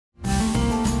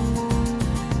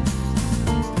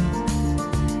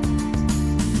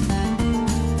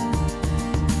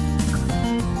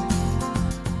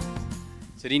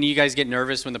Did any of you guys get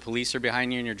nervous when the police are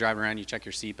behind you and you're driving around, you check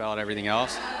your seatbelt, everything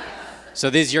else? So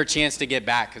this is your chance to get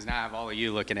back, because now I have all of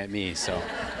you looking at me. So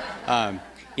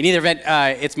in either event,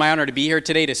 it's my honor to be here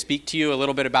today to speak to you a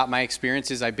little bit about my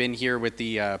experiences. I've been here with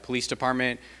the police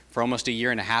department for almost a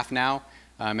year and a half now.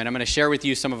 And I'm going to share with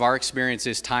you some of our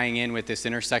experiences tying in with this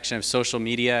intersection of social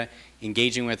media,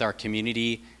 engaging with our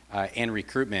community, and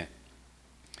recruitment.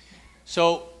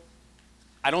 So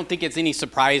I don't think it's any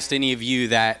surprise to any of you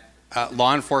that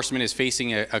law enforcement is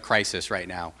facing a crisis right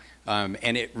now.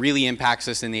 And it really impacts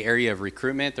us in the area of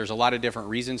recruitment. There's a lot of different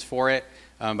reasons for it.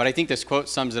 But I think this quote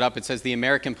sums it up. It says, "The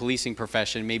American policing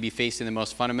profession may be facing the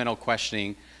most fundamental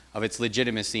questioning of its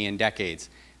legitimacy in decades.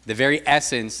 The very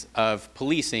essence of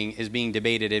policing is being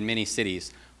debated in many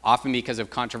cities, often because of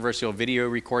controversial video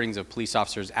recordings of police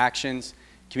officers' actions.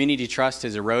 Community trust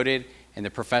has eroded, and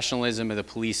the professionalism of the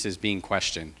police is being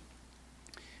questioned."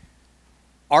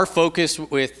 Our focus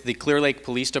with the Clearlake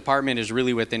Police Department is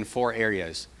really within 4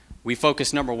 areas. We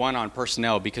focus, number 1, on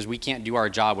personnel, because we can't do our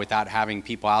job without having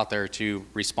people out there to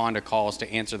respond to calls, to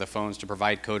answer the phones, to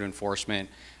provide code enforcement,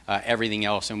 everything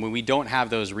else. And when we don't have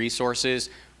those resources,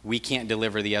 we can't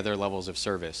deliver the other levels of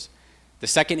service. The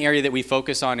second area that we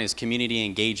focus on is community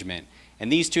engagement.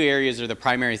 And these 2 areas are the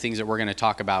primary things that we're going to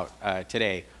talk about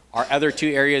today. Our other 2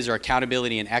 areas are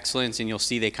accountability and excellence, and you'll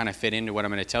see they kind of fit into what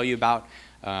I'm going to tell you about.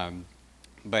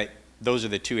 But those are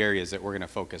the 2 areas that we're going to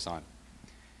focus on.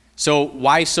 So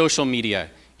why social media?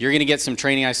 You're going to get some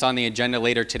training I saw on the agenda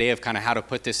later today of kind of how to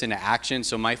put this into action.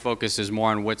 So my focus is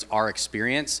more on what's our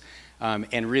experience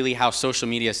and really how social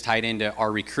media is tied into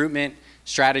our recruitment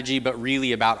strategy, but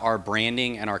really about our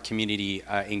branding and our community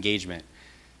engagement.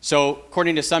 So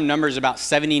according to some numbers, about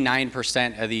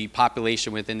 79% of the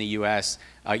population within the US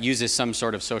uses some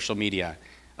sort of social media.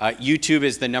 YouTube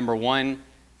is the number 1,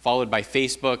 followed by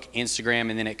Facebook, Instagram,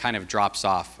 and then it kind of drops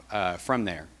off from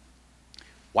there.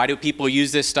 Why do people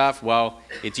use this stuff? Well,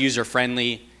 it's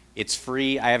user-friendly, it's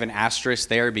free. I have an asterisk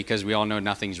there because we all know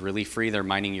nothing's really free. They're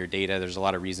mining your data. There's a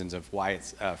lot of reasons of why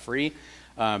it's free.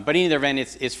 But in either event,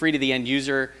 it's free to the end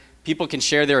user. People can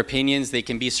share their opinions. They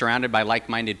can be surrounded by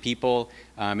like-minded people,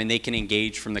 and they can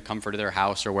engage from the comfort of their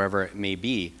house or wherever it may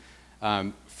be.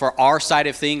 For our side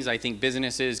of things, I think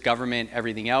businesses, government,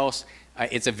 everything else,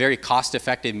 it's a very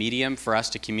cost-effective medium for us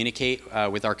to communicate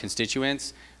with our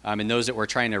constituents and those that we're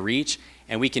trying to reach,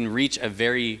 and we can reach a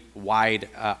very wide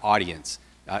audience.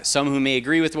 Some who may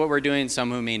agree with what we're doing,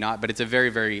 some who may not, but it's a very,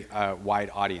 very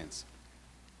wide audience.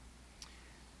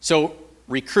 So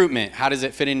recruitment, how does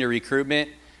it fit into recruitment?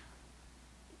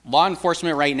 Law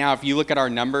enforcement right now, if you look at our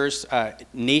numbers,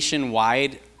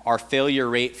 nationwide, our failure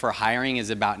rate for hiring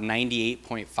is about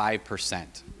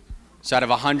 98.5%. So out of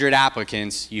 100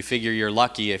 applicants, you figure you're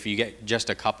lucky if you get just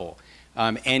a couple.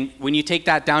 And when you take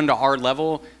that down to our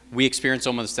level, we experience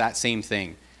almost that same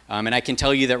thing. And I can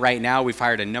tell you that right now we've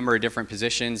hired a number of different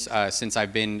positions since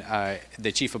I've been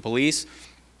the chief of police.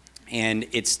 And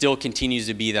it still continues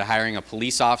to be that hiring a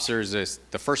police officer is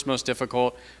the first most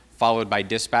difficult, followed by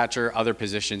dispatcher. Other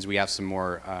positions we have some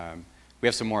more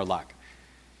luck.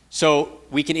 So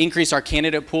we can increase our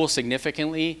candidate pool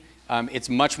significantly. It's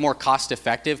much more cost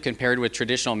effective compared with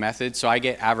traditional methods. So I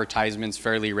get advertisements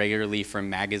fairly regularly from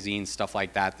magazines, stuff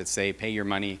like that, that say, pay your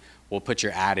money, we'll put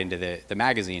your ad into the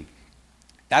magazine.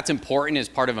 That's important as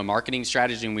part of a marketing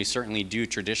strategy, and we certainly do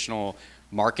traditional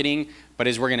marketing. But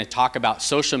as we're going to talk about,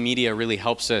 social media really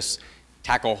helps us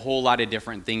tackle a whole lot of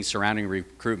different things surrounding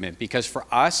recruitment. Because for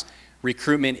us,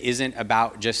 recruitment isn't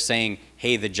about just saying,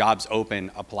 hey, the job's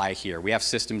open, apply here. We have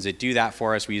systems that do that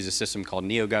for us. We use a system called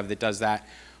NeoGov that does that.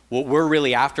 What we're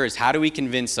really after is how do we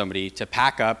convince somebody to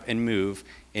pack up and move,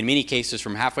 in many cases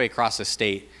from halfway across the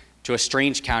state, to a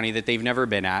strange county that they've never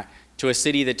been at, to a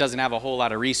city that doesn't have a whole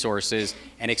lot of resources,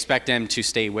 and expect them to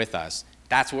stay with us.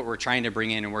 That's what we're trying to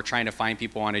bring in, and we're trying to find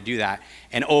people who want to do that.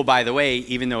 And oh, by the way,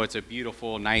 even though it's a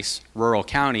beautiful, nice rural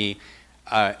county,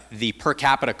 the per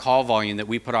capita call volume that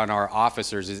we put on our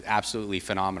officers is absolutely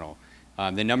phenomenal.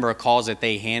 The number of calls that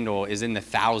they handle is in the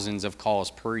thousands of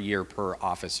calls per year per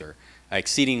officer.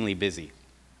 Exceedingly busy.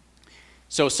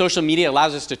 So social media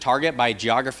allows us to target by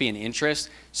geography and interest.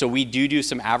 So we do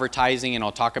some advertising, and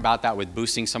I'll talk about that with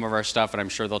boosting some of our stuff, and I'm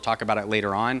sure they'll talk about it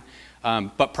later on.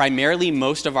 But primarily,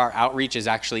 most of our outreach is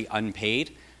actually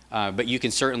unpaid, but you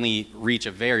can certainly reach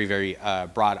a very, very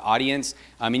broad audience.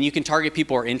 And you can target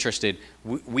people who are interested.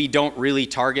 We don't really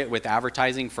target with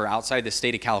advertising for outside the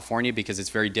state of California because it's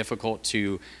very difficult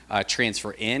to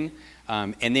transfer in.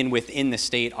 And then within the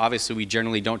state, obviously, we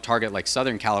generally don't target like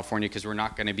Southern California because we're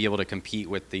not going to be able to compete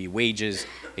with the wages,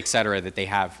 et cetera, that they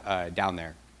have down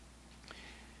there.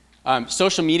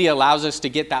 Social media allows us to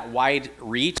get that wide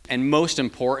reach, and most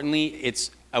importantly,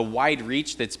 it's a wide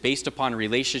reach that's based upon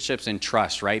relationships and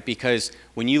trust, right? Because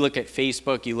when you look at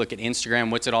Facebook, you look at Instagram,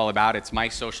 what's it all about? It's my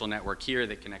social network here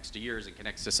that connects to yours and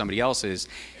connects to somebody else's.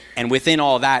 And within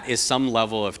all that is some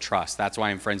level of trust. That's why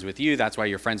I'm friends with you. That's why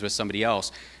you're friends with somebody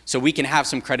else. So we can have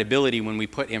some credibility when we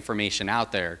put information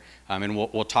out there. And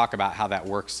we'll talk about how that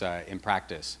works in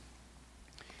practice.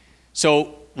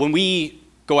 So when we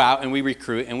go out and we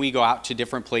recruit and we go out to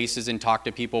different places and talk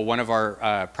to people, one of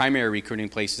our primary recruiting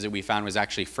places that we found was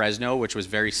actually Fresno, which was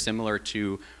very similar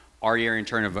to our area in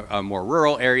terms of a more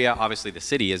rural area. Obviously the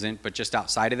city isn't, but just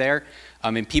outside of there.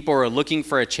 And people were looking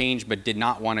for a change but did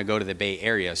not want to go to the Bay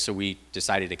Area, so we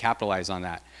decided to capitalize on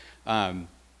that.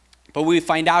 But what we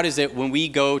find out is that when we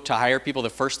go to hire people, the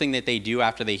first thing that they do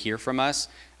after they hear from us,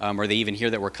 or they even hear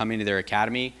that we're coming to their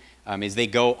academy, is they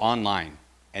go online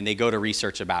and they go to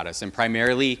research about us. And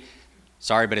primarily,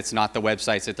 sorry, but it's not the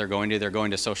websites that they're going to. They're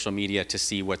going to social media to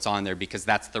see what's on there because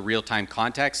that's the real-time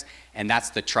context and that's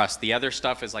the trust. The other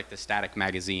stuff is like the static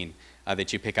magazine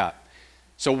that you pick up.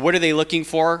 So what are they looking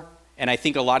for? And I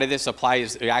think a lot of this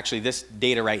applies, actually this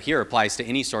data right here applies to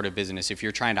any sort of business. If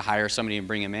you're trying to hire somebody and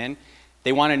bring them in,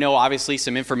 they want to know obviously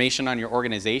some information on your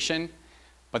organization,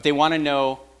 but they want to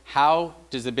know how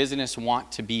does the business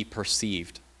want to be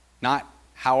perceived? Not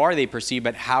how are they perceived,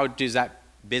 but how does that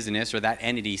business or that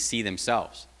entity see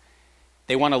themselves?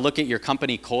 They want to look at your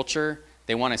company culture.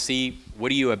 They want to see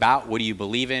what are you about, what do you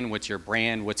believe in, what's your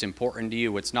brand, what's important to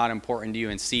you, what's not important to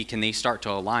you, and see can they start to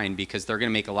align because they're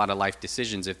going to make a lot of life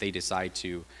decisions if they decide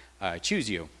to choose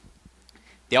you.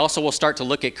 They also will start to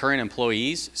look at current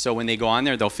employees. So when they go on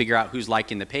there, they'll figure out who's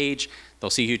liking the page. They'll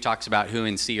see who talks about who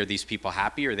and see are these people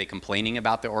happy, are they complaining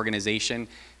about the organization?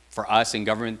 For us in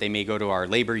government, they may go to our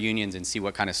labor unions and see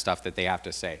what kind of stuff that they have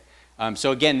to say.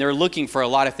 So again, they're looking for a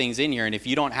lot of things in here, and if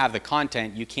you don't have the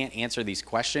content, you can't answer these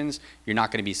questions, you're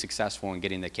not going to be successful in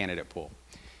getting the candidate pool.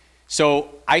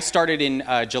 So I started in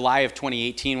July of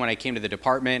 2018 when I came to the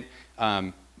department.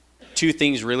 Two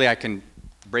things really I can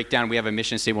break down. We have a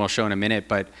mission statement we'll show in a minute,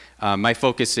 but my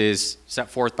focus is set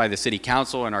forth by the City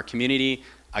Council and our community,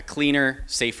 a cleaner,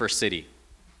 safer city.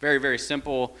 Very, very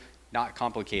simple, not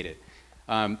complicated.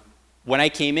 When I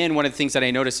came in, one of the things that I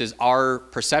noticed is our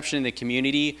perception in the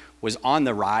community was on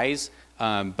the rise,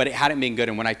 but it hadn't been good.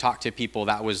 And when I talked to people,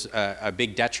 that was a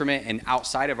big detriment. And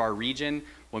outside of our region,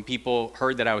 when people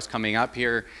heard that I was coming up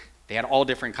here, they had all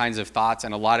different kinds of thoughts,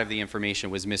 and a lot of the information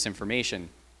was misinformation.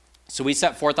 So we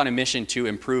set forth on a mission to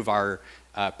improve our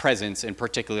presence, and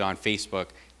particularly on Facebook,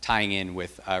 tying in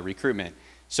with recruitment.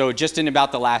 So just in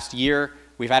about the last year,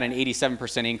 we've had an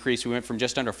 87% increase. We went from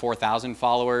just under 4,000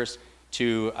 followers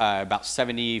to about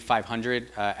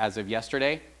 7,500 as of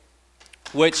yesterday,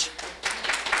 which,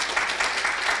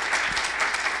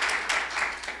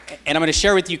 and I'm going to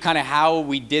share with you kind of how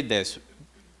we did this.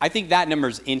 I think that number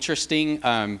is interesting.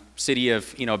 City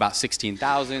of, about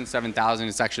 16,000, 7,000,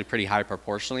 it's actually pretty high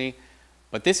proportionally,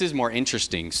 but this is more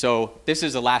interesting. So this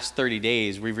is the last 30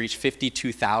 days, we've reached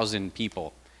 52,000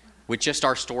 people with just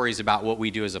our stories about what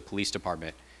we do as a police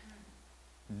department.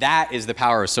 That is the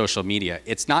power of social media.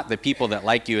 It's not the people that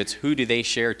like you, it's who do they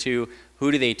share to,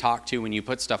 who do they talk to when you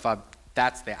put stuff up.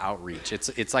 That's the outreach.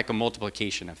 It's like a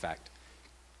multiplication effect.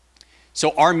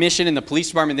 So our mission in the police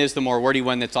department, this is the more wordy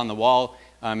one that's on the wall,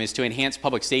 is to enhance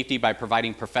public safety by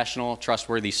providing professional,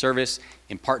 trustworthy service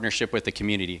in partnership with the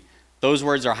community. Those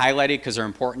words are highlighted because they're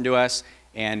important to us,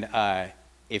 and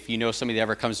if you know somebody that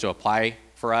ever comes to apply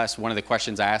for us, one of the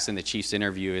questions I asked in the chief's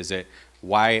interview is that,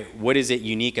 what is it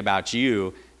unique about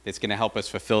you that's going to help us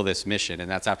fulfill this mission? And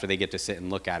that's after they get to sit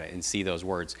and look at it and see those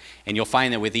words. And you'll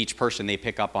find that with each person, they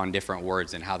pick up on different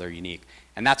words and how they're unique.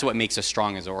 And that's what makes us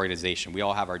strong as an organization. We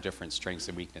all have our different strengths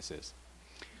and weaknesses.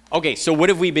 Okay, so what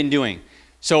have we been doing?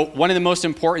 So one of the most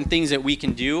important things that we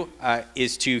can do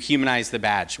is to humanize the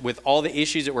badge. With all the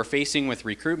issues that we're facing with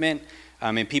recruitment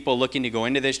and people looking to go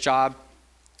into this job,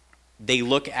 they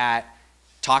look at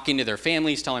talking to their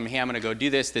families, telling them, hey, I'm going to go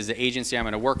do this. There's the agency I'm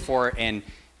going to work for. And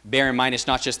bear in mind, it's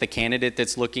not just the candidate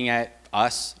that's looking at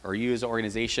us or you as an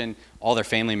organization. All their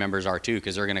family members are too,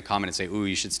 because they're going to comment and say, ooh,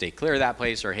 you should stay clear of that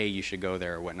place, or hey, you should go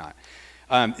there, or whatnot.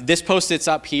 This post that's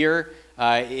up here,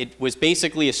 it was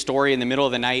basically a story in the middle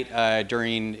of the night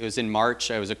it was in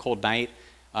March. It was a cold night.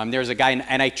 There was a guy,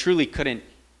 and I truly couldn't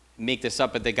make this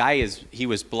up, but the guy he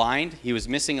was blind, he was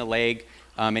missing a leg,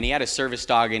 and he had a service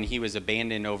dog, and he was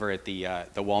abandoned over at the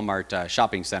Walmart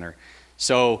shopping center.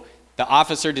 So the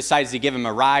officer decides to give him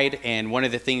a ride, and one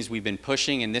of the things we've been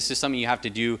pushing, and this is something you have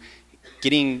to do,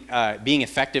 being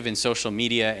effective in social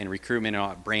media and recruitment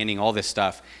and branding, all this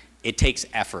stuff, it takes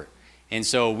effort. And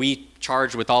so we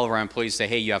charge with all of our employees, say,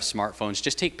 hey, you have smartphones,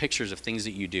 just take pictures of things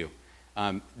that you do.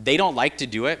 They don't like to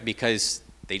do it because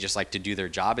they just like to do their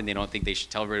job and they don't think they should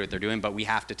tell everybody what they're doing, but we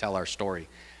have to tell our story.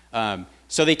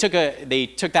 So they took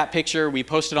that picture, we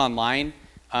posted online.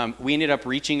 We ended up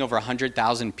reaching over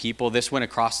 100,000 people. This went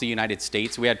across the United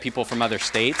States. We had people from other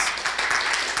states.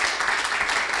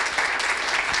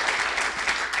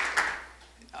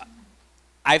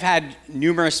 I've had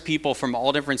numerous people from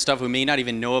all different stuff who may not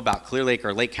even know about Clearlake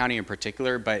or Lake County in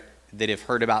particular, but that have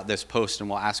heard about this post and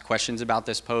will ask questions about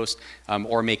this post,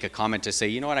 or make a comment to say,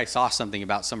 you know what, I saw something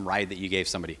about some ride that you gave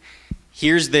somebody.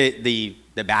 Here's the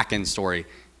back end story.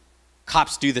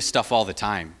 Cops do this stuff all the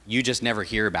time. You just never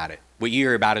hear about it. What you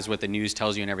hear about is what the news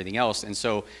tells you and everything else. And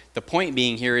so the point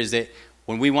being here is that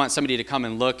when we want somebody to come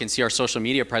and look and see our social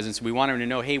media presence, we want them to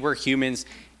know, hey, we're humans.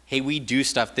 Hey, we do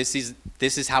stuff. This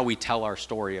is how we tell our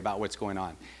story about what's going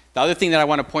on. The other thing that I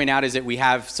want to point out is that we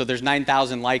have, so there's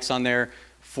 9,000 likes on there,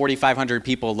 4,500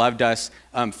 people loved us.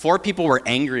 4 people were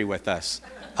angry with us.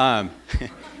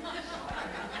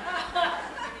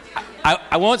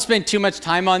 I won't spend too much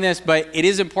time on this, but it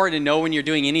is important to know when you're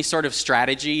doing any sort of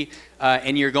strategy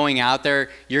and you're going out there,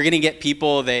 you're going to get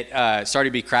people that, sorry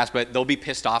to be crass, but they'll be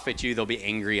pissed off at you. They'll be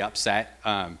angry, upset.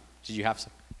 Did you have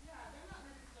some?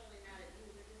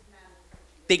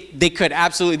 They could,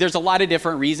 absolutely. There's a lot of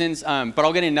different reasons, but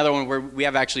I'll get another one where we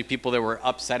have actually people that were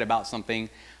upset about something.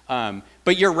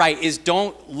 But you're right,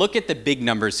 don't look at the big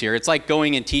numbers here. It's like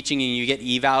going and teaching and you get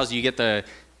evals, you get the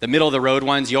middle of the road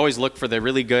ones. You always look for the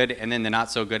really good and then the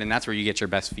not so good, and that's where you get your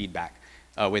best feedback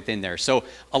within there. So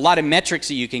a lot of metrics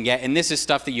that you can get, and this is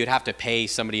stuff that you'd have to pay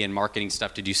somebody in marketing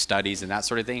stuff to do studies and that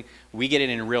sort of thing. We get it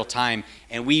in real time,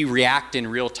 and we react in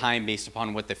real time based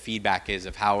upon what the feedback is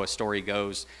of how a story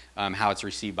goes, how it's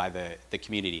received by the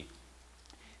community.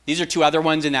 These are 2 other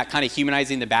ones in that kind of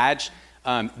humanizing the badge.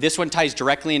 This one ties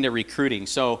directly into recruiting.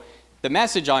 So the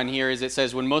message on here is it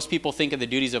says, when most people think of the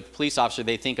duties of a police officer,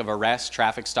 they think of arrests,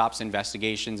 traffic stops,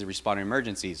 investigations, and responding to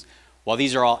emergencies. While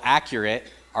these are all accurate,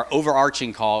 our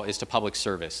overarching call is to public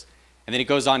service. And then it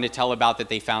goes on to tell about that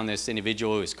they found this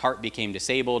individual whose cart became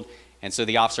disabled, and so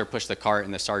the officer pushed the cart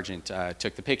and the sergeant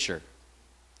took the picture.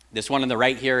 This one on the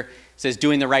right here says,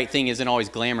 doing the right thing isn't always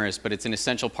glamorous, but it's an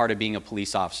essential part of being a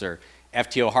police officer.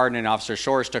 FTO Harden and Officer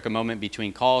Shores took a moment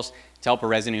between calls to help a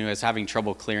resident who was having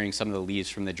trouble clearing some of the leaves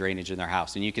from the drainage in their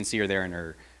house. And you can see her there in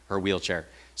her wheelchair.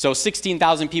 So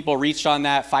 16,000 people reached on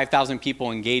that, 5,000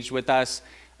 people engaged with us.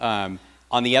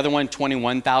 On the other one,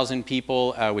 21,000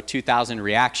 people with 2,000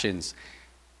 reactions.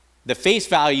 The face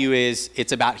value is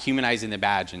it's about humanizing the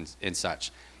badge and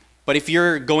such. But if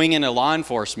you're going into law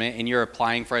enforcement and you're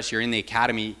applying for us, you're in the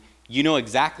academy, you know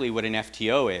exactly what an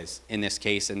FTO is in this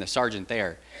case and the sergeant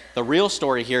there. The real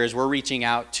story here is we're reaching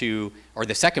out to, or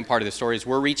the second part of the story is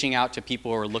we're reaching out to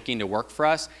people who are looking to work for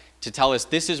us to tell us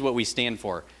this is what we stand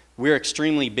for. We're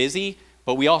extremely busy,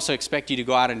 but we also expect you to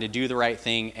go out and to do the right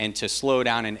thing and to slow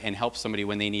down and help somebody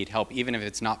when they need help, even if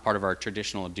it's not part of our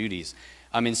traditional duties.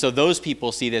 And so those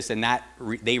people see this and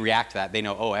they react to that. They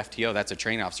know, oh, FTO, that's a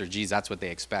training officer. Geez, that's what they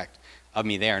expect of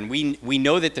me there. And we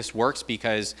know that this works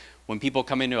because when people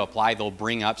come in to apply, they'll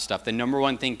bring up stuff. The number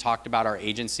one thing talked about our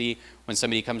agency when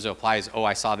somebody comes to apply is, oh,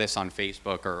 I saw this on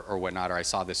Facebook or whatnot, or I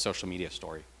saw this social media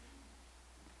story.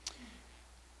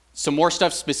 Some more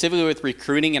stuff specifically with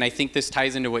recruiting, and I think this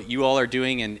ties into what you all are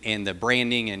doing and the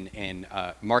branding and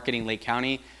marketing Lake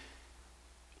County.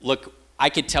 Look, I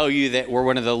could tell you that we're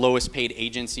one of the lowest paid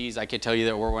agencies. I could tell you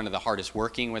that we're one of the hardest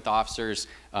working with officers,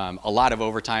 a lot of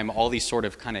overtime, all these sort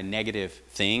of kind of negative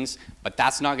things, but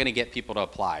that's not gonna get people to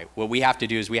apply. What we have to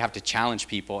do is we have to challenge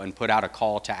people and put out a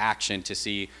call to action to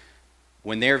see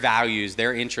when their values,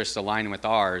 their interests align with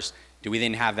ours, do we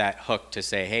then have that hook to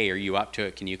say, hey, are you up to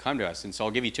it? Can you come to us? And so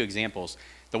I'll give you 2 examples.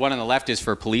 The one on the left is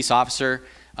for police officer.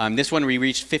 This one we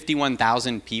reached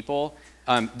 51,000 people.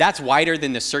 That's wider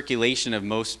than the circulation of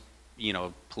most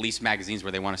police magazines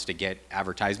where they want us to get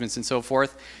advertisements and so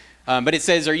forth. But it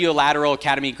says, are you a lateral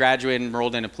academy graduate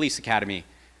enrolled in a police academy?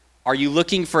 Are you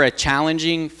looking for a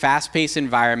challenging, fast-paced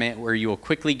environment where you will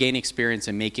quickly gain experience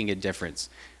in making a difference?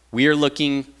 We are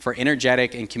looking for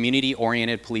energetic and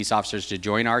community-oriented police officers to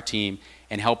join our team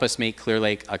and help us make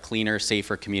Clearlake a cleaner,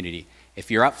 safer community.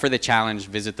 If you're up for the challenge,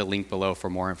 visit the link below for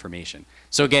more information.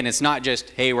 So again, it's not just,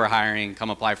 hey, we're hiring, come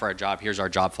apply for our job, here's our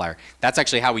job flyer. That's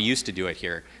actually how we used to do it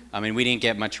here. We didn't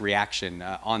get much reaction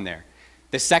on there.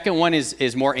 The second one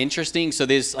is more interesting. So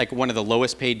this is like one of the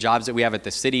lowest paid jobs that we have at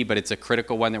the city, but it's a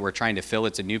critical one that we're trying to fill.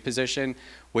 It's a new position,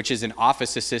 which is an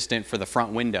office assistant for the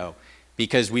front window,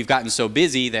 because we've gotten so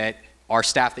busy that our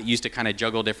staff that used to kind of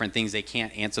juggle different things, they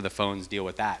can't answer the phones, deal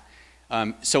with that.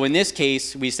 So in this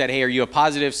case, we said, hey, are you a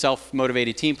positive,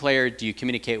 self-motivated team player? Do you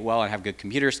communicate well and have good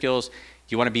computer skills? Do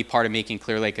you want to be part of making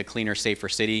Clearlake a cleaner, safer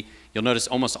city? You'll notice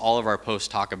almost all of our posts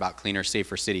talk about cleaner,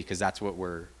 safer city because that's what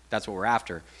we're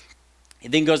after.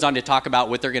 It then goes on to talk about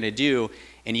what they're going to do,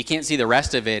 and you can't see the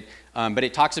rest of it, but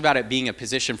it talks about it being a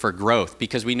position for growth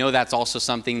because we know that's also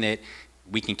something that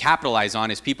we can capitalize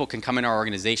on. As people can come in our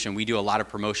organization, we do a lot of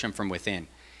promotion from within.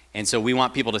 And so we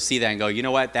want people to see that and go, you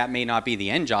know what, that may not be the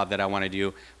end job that I want to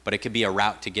do, but it could be a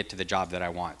route to get to the job that I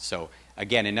want. So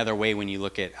again, another way when you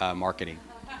look at marketing.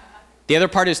 The other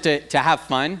part is to have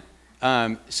fun.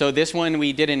 So this one,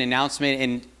 we did an announcement,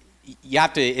 and you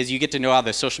have to, as you get to know how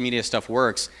the social media stuff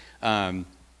works,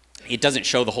 it doesn't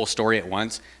show the whole story at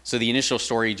once. So the initial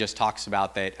story just talks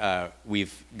about that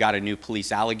we've got a new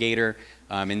police alligator,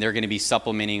 and they're going to be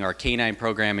supplementing our canine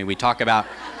program, and we talk about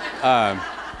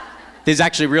there's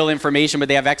actually real information, but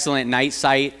they have excellent night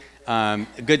sight, a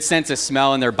good sense of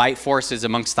smell, and their bite force is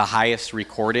amongst the highest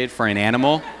recorded for an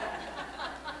animal.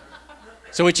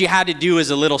 So what you had to do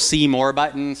is a little see more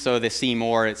button. So the see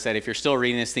more, it said, if you're still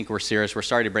reading this, think we're serious. We're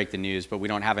sorry to break the news, but we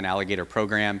don't have an alligator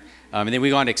program. And then we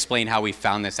go on to explain how we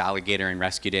found this alligator and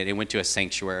rescued it. It went to a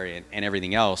sanctuary and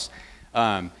everything else.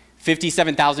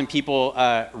 57,000 people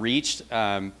reached.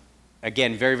 Again,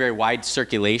 very, very wide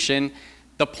circulation.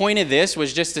 The point of this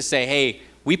was just to say, hey,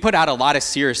 we put out a lot of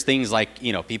serious things like,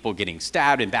 you know, people getting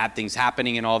stabbed and bad things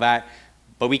happening and all that,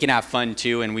 but we can have fun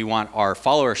too, and we want our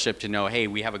followership to know, hey,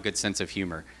 we have a good sense of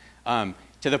humor. To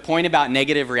the point about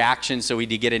negative reaction, so we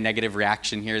did get a negative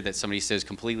reaction here that somebody says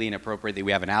completely inappropriate that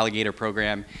we have an alligator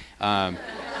program,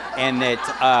 and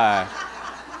that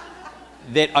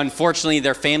unfortunately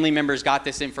their family members got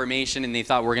this information and they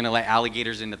thought we're gonna let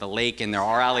alligators into the lake, and there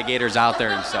are alligators out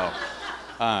there, and so.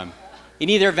 In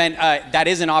either event, that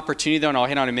is an opportunity, though, and I'll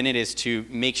hit on in a minute, is to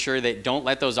make sure that don't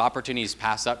let those opportunities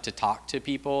pass up to talk to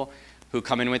people who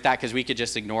come in with that, because we could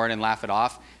just ignore it and laugh it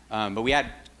off. But we had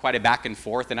quite a back and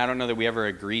forth, and I don't know that we ever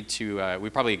agreed to,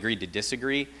 we probably agreed to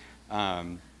disagree.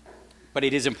 But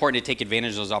it is important to take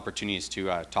advantage of those opportunities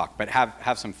to talk, but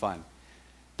have some fun.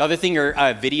 The other thing are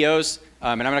videos,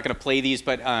 and I'm not going to play these,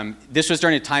 but this was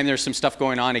during a time there's some stuff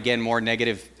going on, again, more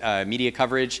negative media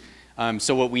coverage.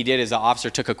 So what we did is the officer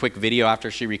took a quick video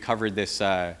after she recovered this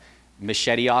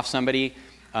machete off somebody,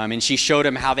 and she showed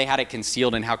him how they had it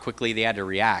concealed and how quickly they had to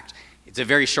react. It's a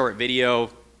very short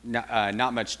video,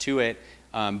 not much to it,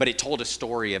 but it told a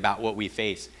story about what we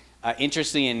face.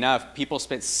 Interestingly enough, people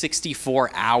spent 64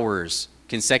 hours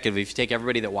consecutively, if you take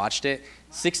everybody that watched it,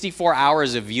 64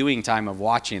 hours of viewing time of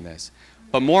watching this.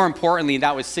 But more importantly,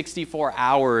 that was 64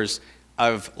 hours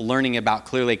of learning about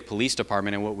Clearlake Police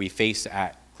Department and what we face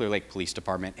at Clearlake Police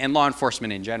Department and law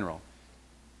enforcement in general.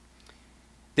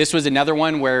 This was another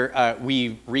one where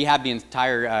we rehabbed the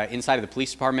entire inside of the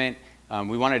police department.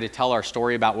 We wanted to tell our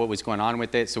story about what was going on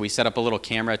with it, so we set up a little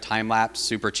camera, time-lapse,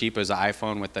 super cheap. It was an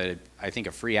iPhone with, I think,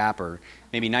 a free app or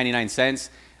maybe 99 cents.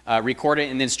 Recorded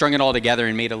it and then strung it all together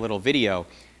and made a little video.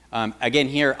 Again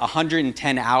here,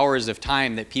 110 hours of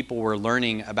time that people were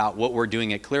learning about what we're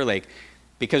doing at Clearlake.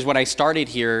 Because when I started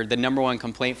here, the #1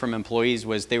 complaint from employees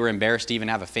was they were embarrassed to even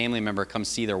have a family member come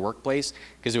see their workplace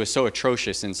because it was so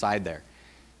atrocious inside there.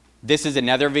 This is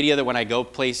another video that when I go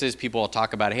places, people will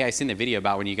talk about, hey, I seen the video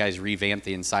about when you guys revamped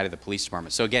the inside of the police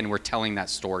department. So again, we're telling that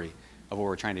story of what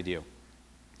we're trying to do.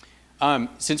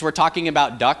 Since we're talking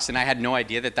about ducks, and I had no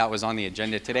idea that that was on the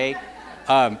agenda today,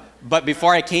 but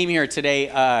before I came here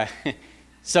today,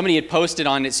 somebody had posted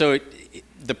on it, so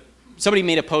somebody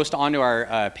made a post onto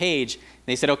our page.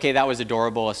 They said, okay, that was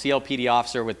adorable. A CLPD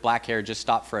officer with black hair just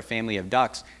stopped for a family of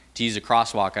ducks to use a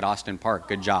crosswalk at Austin Park.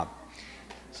 Good job.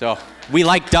 So we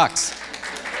like ducks.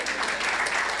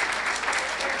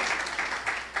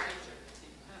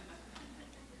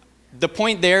 The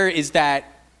point there is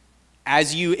that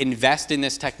as you invest in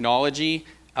this technology,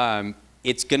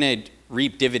 it's going to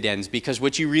reap dividends, because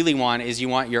what you really want is you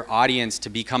want your audience to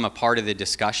become a part of the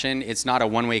discussion. It's not a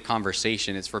one-way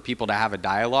conversation. It's for people to have a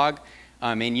dialogue.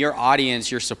 And your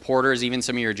audience, your supporters, even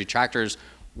some of your detractors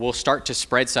will start to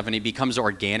spread stuff, and it becomes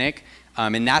organic.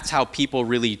 And that's how people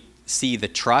really see the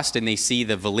trust and they see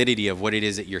the validity of what it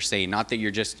is that you're saying. Not that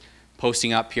you're just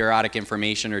posting up periodic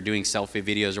information or doing selfie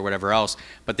videos or whatever else,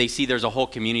 but they see there's a whole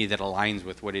community that aligns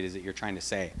with what it is that you're trying to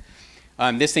say.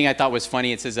 This thing I thought was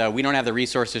funny. It says, we don't have the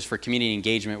resources for community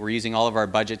engagement. We're using all of our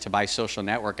budget to buy social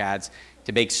network ads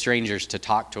to beg strangers to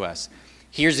talk to us.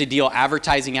 Here's the deal.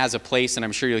 Advertising has a place, and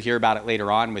I'm sure you'll hear about it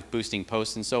later on with boosting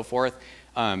posts and so forth.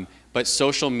 But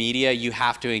social media, you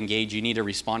have to engage. You need to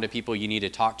respond to people. You need to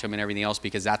talk to them and everything else,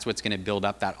 because that's what's going to build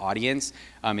up that audience.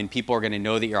 And people are going to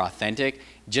know that you're authentic.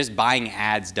 Just buying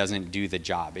ads doesn't do the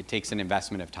job. It takes an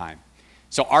investment of time.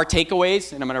 So our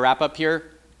takeaways, and I'm going to wrap up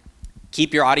here.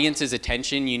 Keep your audience's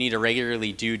attention. You need to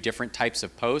regularly do different types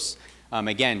of posts.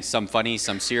 Again, some funny,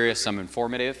 some serious, some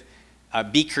informative.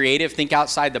 Be creative. Think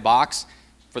outside the box.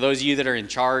 For those of you that are in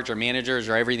charge or managers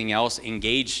or everything else,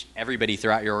 engage everybody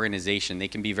throughout your organization. They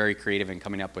can be very creative in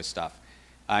coming up with stuff.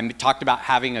 I talked about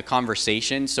having a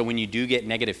conversation. So when you do get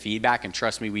negative feedback, and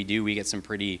trust me, we do, we get some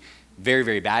pretty, very,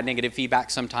 very bad negative feedback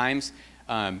sometimes,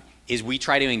 is we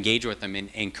try to engage with them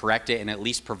and correct it and at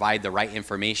least provide the right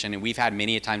information. And we've had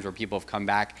many a times where people have come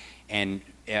back and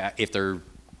if they're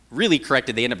really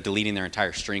corrected, they end up deleting their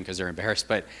entire string because they're embarrassed.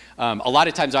 But a lot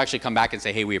of times they'll actually come back and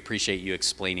say, hey, we appreciate you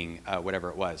explaining whatever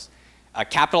it was.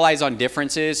 Capitalize on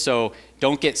differences. So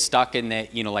don't get stuck in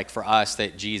that, you know, like for us,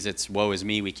 that, geez, it's woe is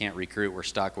me, we can't recruit, we're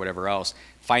stuck, whatever else.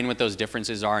 Find what those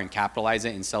differences are and capitalize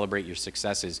it and celebrate your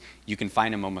successes. You can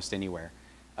find them almost anywhere.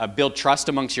 Build trust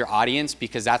amongst your audience,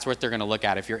 because that's what they're going to look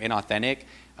at. If you're inauthentic,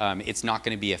 it's not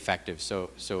going to be effective. So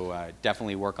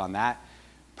definitely work on that.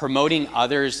 Promoting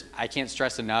others, I can't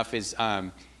stress enough, is,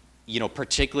 you know,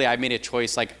 particularly I've made a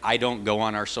choice, like I don't go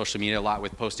on our social media a lot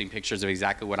with posting pictures of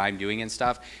exactly what I'm doing and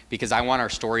stuff, because I want our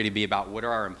story to be about what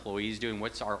are our employees doing,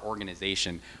 what's our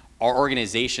organization. Our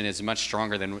organization is much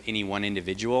stronger than any one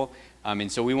individual,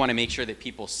 and so we want to make sure that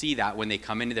people see that when they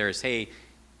come into there as, hey,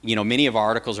 you know, many of our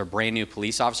articles are brand new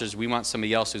police officers. We want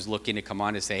somebody else who's looking to come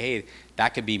on to say, hey, that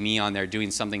could be me on there doing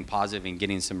something positive and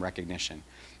getting some recognition.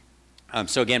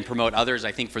 So again, promote others.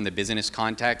 I think from the business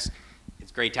context,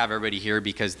 it's great to have everybody here,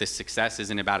 because the success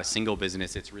isn't about a single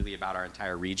business. It's really about our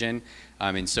entire region.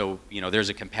 And so, you know, there's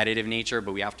a competitive nature,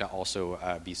 but we have to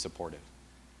also be supportive.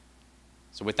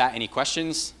 So with that, any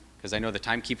questions? Because I know the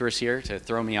timekeeper is here to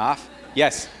throw me off.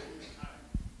 Yes.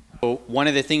 So one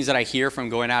of the things that I hear from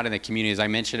going out in the community is, I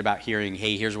mentioned about hearing,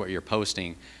 hey, here's what you're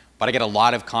posting. But I get a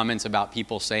lot of comments about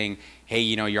people saying, hey,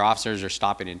 you know, your officers are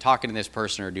stopping and talking to this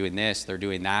person, or doing this, they're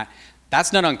doing that.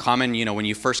 That's not uncommon. You know, when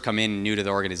you first come in new to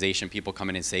the organization, people come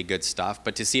in and say good stuff.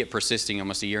 But to see it persisting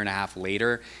almost a year and a half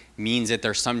later means that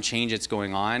there's some change that's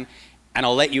going on. And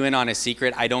I'll let you in on a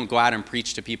secret. I don't go out and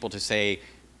preach to people to say,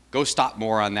 go stop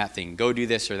more on that thing, go do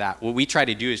this or that. What we try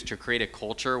to do is to create a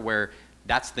culture where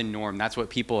that's the norm. That's what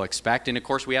people expect. And of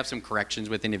course, we have some corrections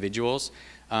with individuals.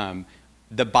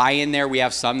 The buy-in there, we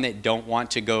have some that don't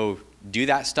want to go do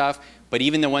that stuff. But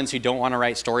even the ones who don't want to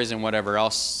write stories and whatever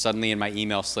else, suddenly in my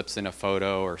email slips in a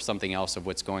photo or something else of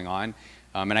what's going on.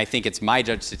 And I think it's my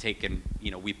judge to take, and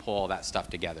you know, we pull all that stuff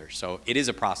together. So it is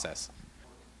a process.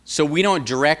 So we don't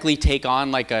directly take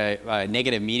on like a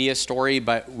negative media story,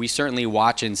 but we certainly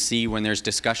watch and see when there's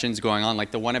discussions going on.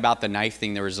 Like the one about the knife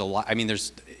thing, there was a lot. I mean,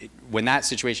 when that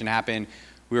situation happened,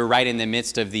 we were right in the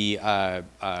midst of the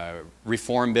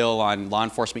reform bill on law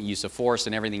enforcement use of force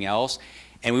and everything else.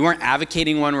 And we weren't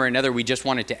advocating one way or another. We just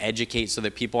wanted to educate so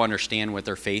that people understand what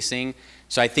they're facing.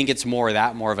 So I think it's more of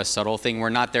that, more of a subtle thing. We're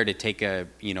not there to take a,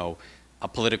 you know, a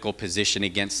political position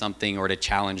against something or to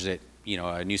challenge that, you know,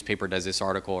 a newspaper does this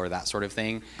article or that sort of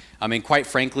thing. I mean, quite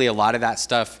frankly, a lot of that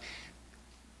stuff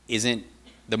isn't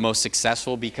the most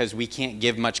successful because we can't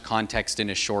give much context in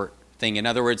a short thing. In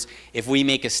other words, if we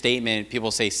make a statement,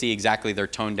 people say, see, exactly, they're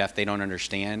tone deaf, they don't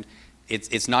understand.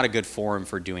 It's not a good forum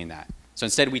for doing that. So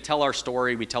instead, we tell our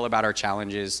story, we tell about our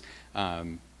challenges,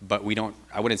 but we don't,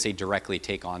 I wouldn't say directly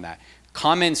take on that.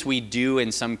 Comments we do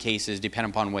in some cases, depend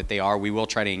upon what they are, we will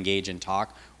try to engage and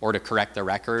talk or to correct the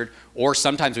record, or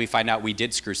sometimes we find out we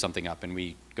did screw something up and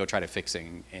we go try to fix it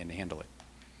and handle it.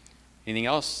 Anything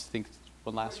else? I think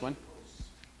one last one.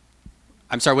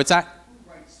 I'm sorry, what's that?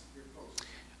 Who writes your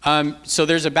posts? So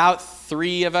there's about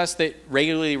 3 of us that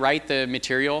regularly write the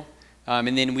material.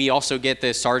 And then we also get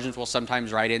the sergeants will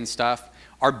sometimes write in stuff.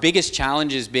 Our biggest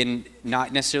challenge has been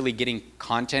not necessarily getting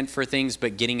content for things,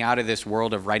 but getting out of this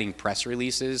world of writing press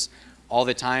releases all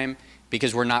the time,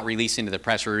 because we're not releasing to the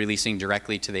press, we're releasing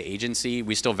directly to the agency.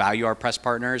 We still value our press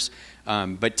partners,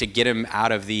 but to get them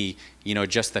out of the, you know,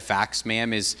 just the facts,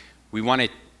 ma'am, is we want to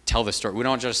tell the story. We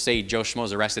don't just say Joe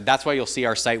Schmo's arrested. That's why you'll see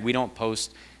our site. We don't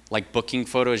post like booking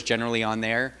photos generally on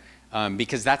there,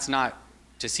 because that's not,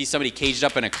 to see somebody caged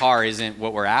up in a car isn't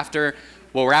what we're after.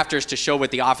 What we're after is to show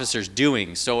what the officer's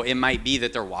doing. So it might be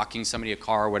that they're walking somebody a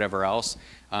car or whatever else,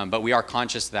 but we are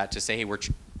conscious of that to say, hey,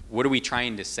 what are we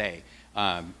trying to say?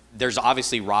 There's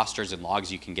obviously rosters and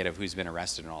logs you can get of who's been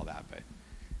arrested and all that.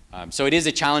 But so it is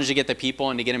a challenge to get the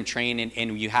people and to get them trained,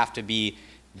 and you have to be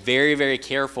very, very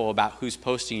careful about who's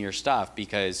posting your stuff,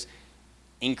 because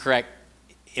incorrect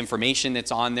information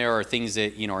that's on there or things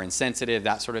that, you know, are insensitive,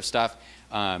 that sort of stuff,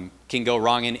 can go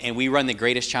wrong. And we run the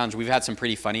greatest challenge. We've had some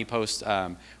pretty funny posts.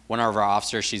 One of our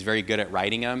officers, she's very good at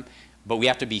writing them, but we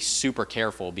have to be super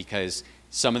careful because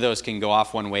some of those can go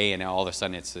off one way and all of a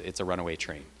sudden it's a runaway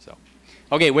train. So,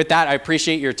 okay, with that, I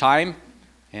appreciate your time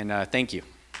and thank you.